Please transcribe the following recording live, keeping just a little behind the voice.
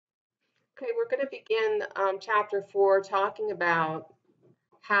Okay, we're going to begin chapter 4 talking about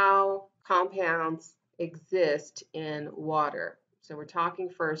how compounds exist in water. So we're talking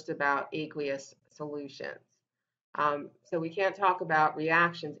first about aqueous solutions. So we can't talk about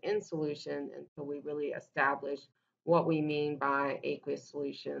reactions in solution until we really establish what we mean by aqueous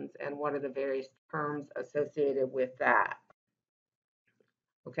solutions and what are the various terms associated with that.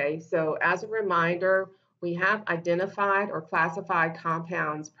 Okay, so as a reminder, we have identified or classified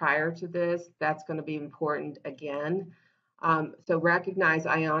compounds prior to this. That's going to be important again. So recognize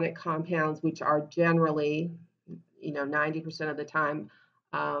ionic compounds, which are generally, 90% of the time,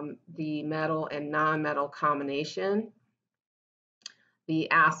 the metal and non-metal combination. The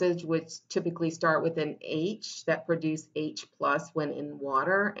acids, which typically start with an H that produce H plus when in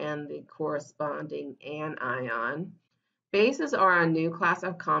water, and the corresponding anion. Bases are a new class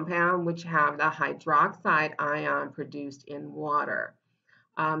of compound which have the hydroxide ion produced in water.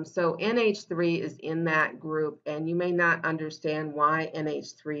 So NH3 is in that group, and you may not understand why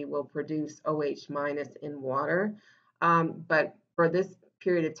NH3 will produce OH minus in water. But for this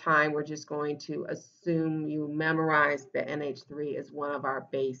period of time, we're just going to assume you memorize that NH3 is one of our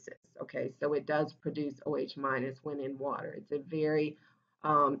bases. Okay, so it does produce OH minus when in water. It's a very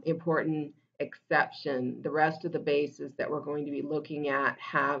important exception. The rest of the bases that we're going to be looking at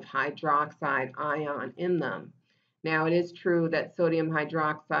have hydroxide ion in them. Now, it is true that sodium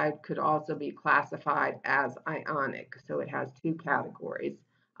hydroxide could also be classified as ionic, so it has two categories,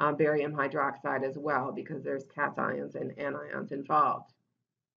 barium hydroxide as well, because there's cations and anions involved.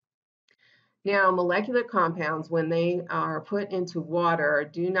 Now, molecular compounds, when they are put into water,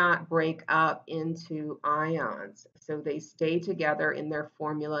 do not break up into ions. So they stay together in their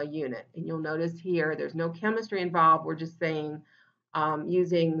formula unit. And you'll notice here, there's no chemistry involved. We're just saying,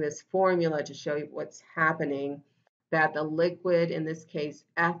 using this formula to show you what's happening, that the liquid, in this case,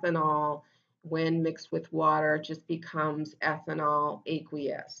 ethanol, when mixed with water, just becomes ethanol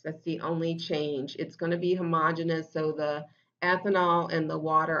aqueous. That's the only change. It's going to be homogeneous, so the ethanol and the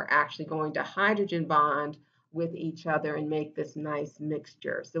water are actually going to hydrogen bond with each other and make this nice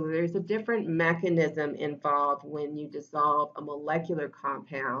mixture. So there's a different mechanism involved when you dissolve a molecular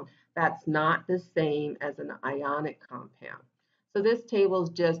compound that's not the same as an ionic compound. So this table is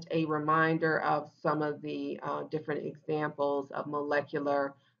just a reminder of some of the different examples of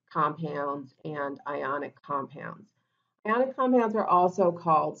molecular compounds and ionic compounds. Ionic compounds are also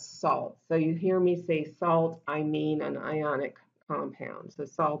called salts. So you hear me say salt, I mean an ionic compound. So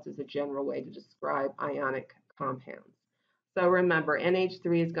salt is a general way to describe ionic compounds. So remember,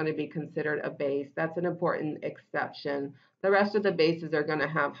 NH3 is going to be considered a base. That's an important exception. The rest of the bases are going to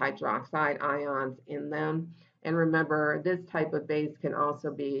have hydroxide ions in them. And remember, this type of base can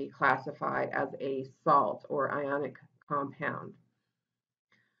also be classified as a salt or ionic compound.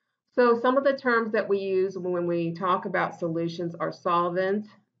 So some of the terms that we use when we talk about solutions are solvent,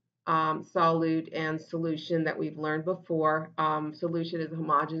 solute, and solution that we've learned before. Solution is a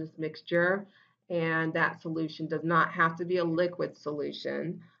homogeneous mixture, and that solution does not have to be a liquid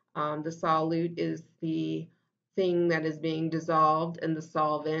solution. The solute is the thing that is being dissolved, and the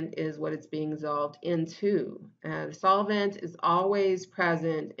solvent is what it's being dissolved into. The solvent is always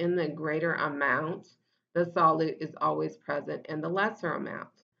present in the greater amount. The solute is always present in the lesser amount.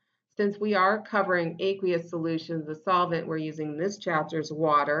 Since we are covering aqueous solutions, the solvent we're using in this chapter is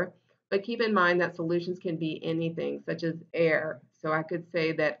water, but keep in mind that solutions can be anything, such as air. So I could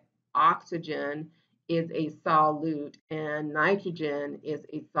say that oxygen is a solute and nitrogen is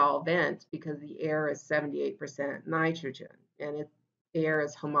a solvent because the air is 78% nitrogen and air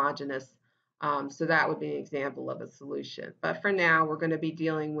is homogeneous. So that would be an example of a solution. But for now, we're going to be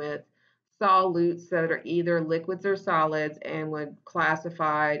dealing with solutes that are either liquids or solids and would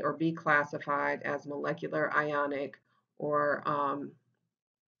classified or be classified as molecular, ionic, or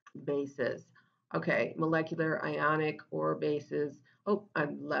bases. Okay, molecular, ionic, or bases. Oh, I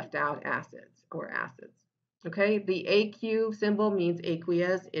left out acids or acids. Okay, the AQ symbol means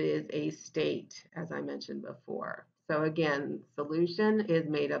aqueous. It is a state, as I mentioned before. So again, solution is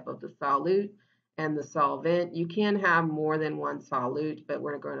made up of the solute and the solvent. You can have more than one solute, but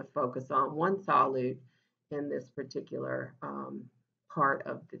we're going to focus on one solute in this particular part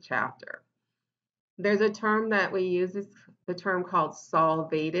of the chapter. There's a term that we use, is the term called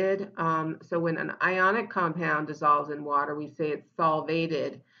solvated. So when an ionic compound dissolves in water, we say it's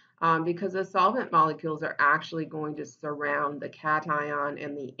solvated because the solvent molecules are actually going to surround the cation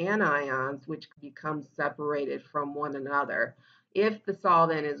and the anions, which become separated from one another. If the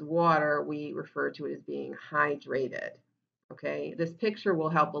solvent is water, we refer to it as being hydrated. Okay, this picture will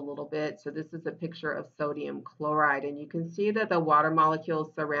help a little bit. So this is a picture of sodium chloride, and you can see that the water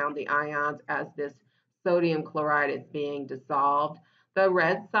molecules surround the ions as this sodium chloride is being dissolved. The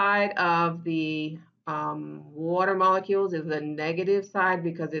red side of the water molecules is the negative side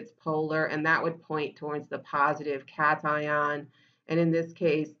because it's polar, and that would point towards the positive cation. And in this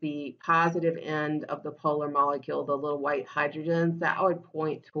case, the positive end of the polar molecule, the little white hydrogens, that would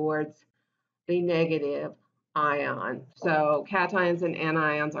point towards the negative ion. So cations and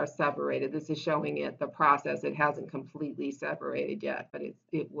anions are separated. This is showing it the process. It hasn't completely separated yet, but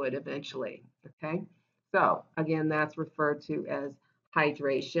it would eventually. Okay. So again, that's referred to as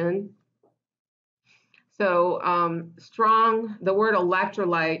hydration. So the word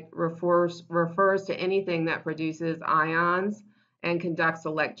electrolyte refers to anything that produces ions and conducts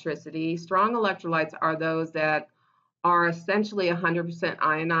electricity. Strong electrolytes are those that are essentially 100%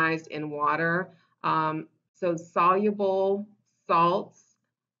 ionized in water. So soluble salts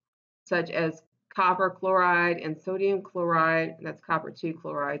such as copper chloride and sodium chloride, that's copper 2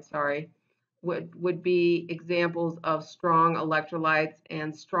 chloride, sorry, would be examples of strong electrolytes,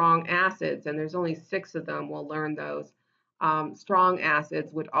 and strong acids, and there's only 6 of them, we'll learn those. Strong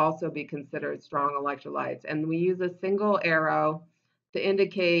acids would also be considered strong electrolytes, and we use a single arrow to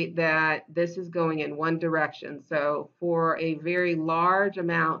indicate that this is going in one direction. So for a very large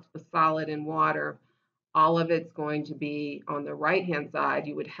amount of solid in water, all of it's going to be on the right-hand side.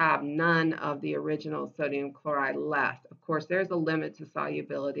 You would have none of the original sodium chloride left. Of course, there's a limit to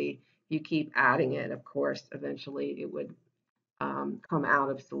solubility. You keep adding it, of course, eventually it would come out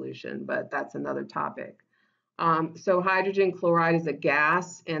of solution, but that's another topic. So hydrogen chloride is a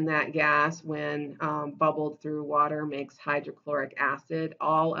gas, and that gas, when bubbled through water, makes hydrochloric acid.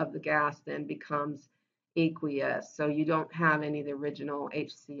 All of the gas then becomes aqueous, so you don't have any of the original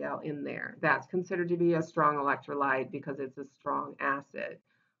HCl in there. That's considered to be a strong electrolyte because it's a strong acid.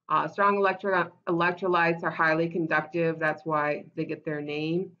 Strong electrolytes are highly conductive. That's why they get their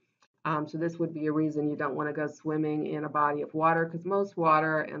name. So this would be a reason you don't want to go swimming in a body of water, because most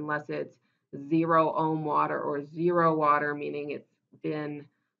water, unless it's 0 ohm water or zero water, meaning it's been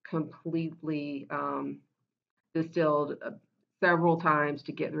completely distilled several times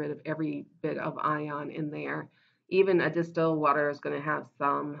to get rid of every bit of ion in there. Even a distilled water is going to have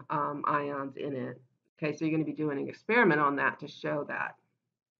some ions in it. Okay, so you're going to be doing an experiment on that to show that.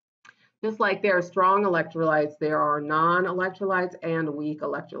 Just like there are strong electrolytes, there are non-electrolytes and weak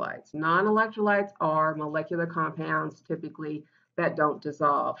electrolytes. Non-electrolytes are molecular compounds typically that don't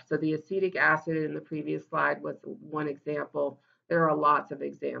dissolve. So the acetic acid in the previous slide was one example. There are lots of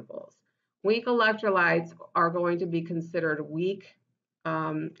examples. Weak electrolytes are going to be considered weak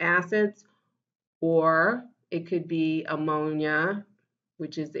acids, or it could be ammonia,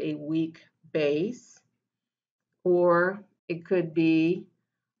 which is a weak base, or it could be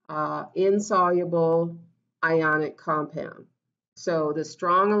insoluble ionic compound. So the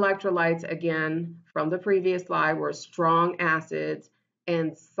strong electrolytes, again, from the previous slide, were strong acids,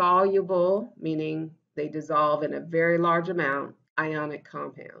 and soluble, meaning they dissolve in a very large amount, ionic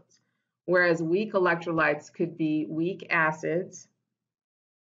compounds. Whereas weak electrolytes could be weak acids,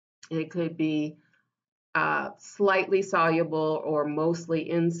 it could be slightly soluble or mostly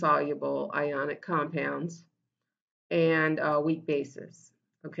insoluble ionic compounds, and weak bases.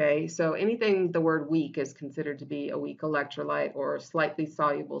 Okay, so anything the word weak is considered to be a weak electrolyte or a slightly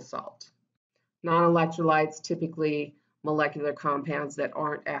soluble salt. Non-electrolytes, typically molecular compounds that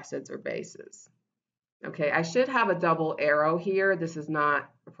aren't acids or bases. Okay, I should have a double arrow here. This is not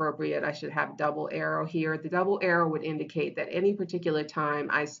appropriate. I should have double arrow here. The double arrow would indicate that any particular time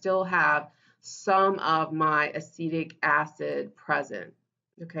I still have some of my acetic acid present.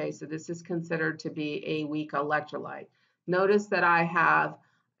 Okay, so this is considered to be a weak electrolyte. Notice that I have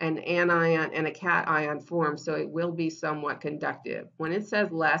an anion and a cation form, so it will be somewhat conductive. When it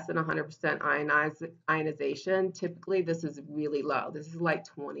says less than 100% ionization, typically this is really low. This is like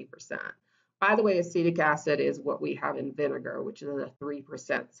 20%. By the way, acetic acid is what we have in vinegar, which is a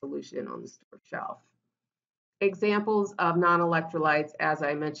 3% solution on the store shelf. Examples of non-electrolytes, as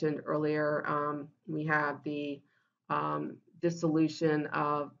I mentioned earlier, we have the dissolution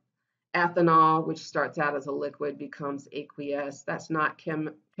of ethanol, which starts out as a liquid, becomes aqueous. That's not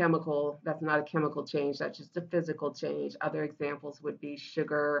chemical. That's not a chemical change. That's just a physical change. Other examples would be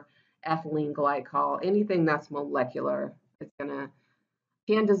sugar, ethylene glycol, anything that's molecular. It's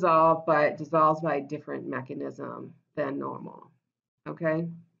can dissolve, but dissolves by a different mechanism than normal. Okay.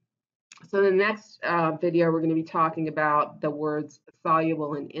 So the next video, we're going to be talking about the words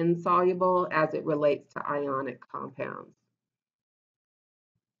soluble and insoluble as it relates to ionic compounds.